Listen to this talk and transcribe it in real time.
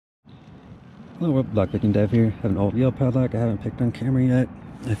Hello, LockpickingDev here. Have an old Yale padlock I haven't picked on camera yet.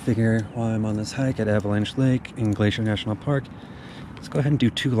 I figure while I'm on this hike at Avalanche Lake in Glacier National Park, let's go ahead and do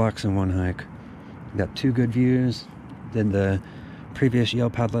 2 locks in one hike. Got 2 good views. Did the previous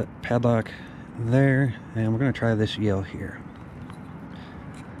Yale padlock there, and we're going to try this Yale here.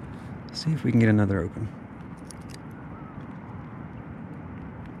 See if we can get another open.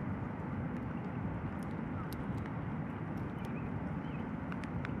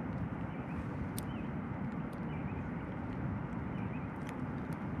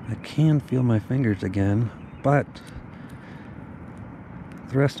 I can feel my fingers again, but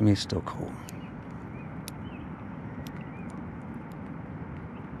the rest of me is still cold.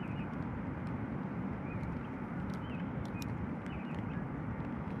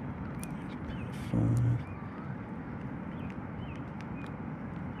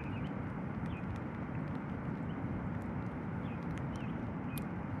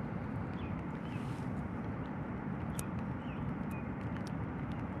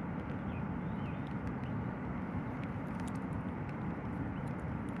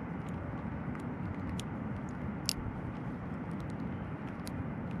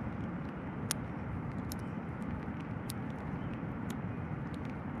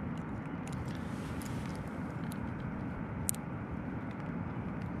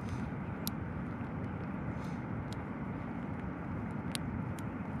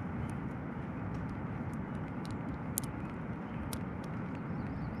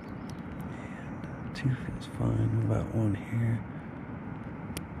 Two feels fine. What about one here?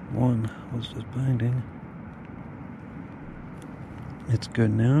 One was just binding. It's good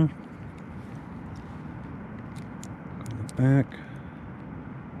now. Go back.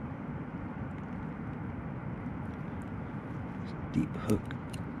 Deep hook.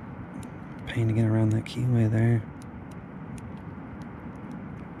 Pain to get around that keyway there.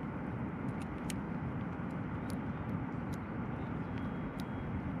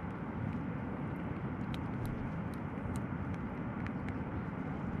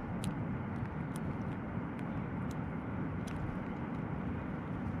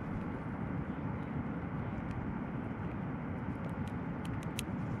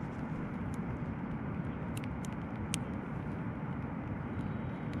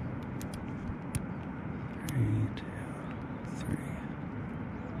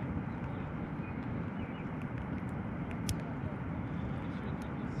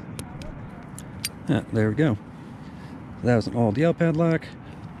 There we go. That was an old Yale padlock.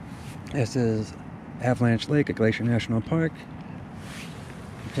 This is Avalanche Lake at Glacier National Park.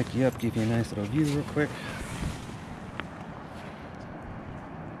 I'll pick you up, give you a nice little view real quick.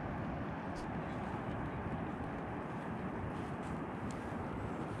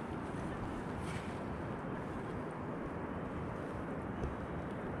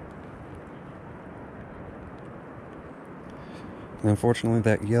 Unfortunately,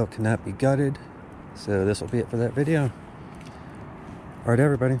 that Yale cannot be gutted. So this will be it for that video. Alright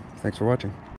everybody, thanks for watching.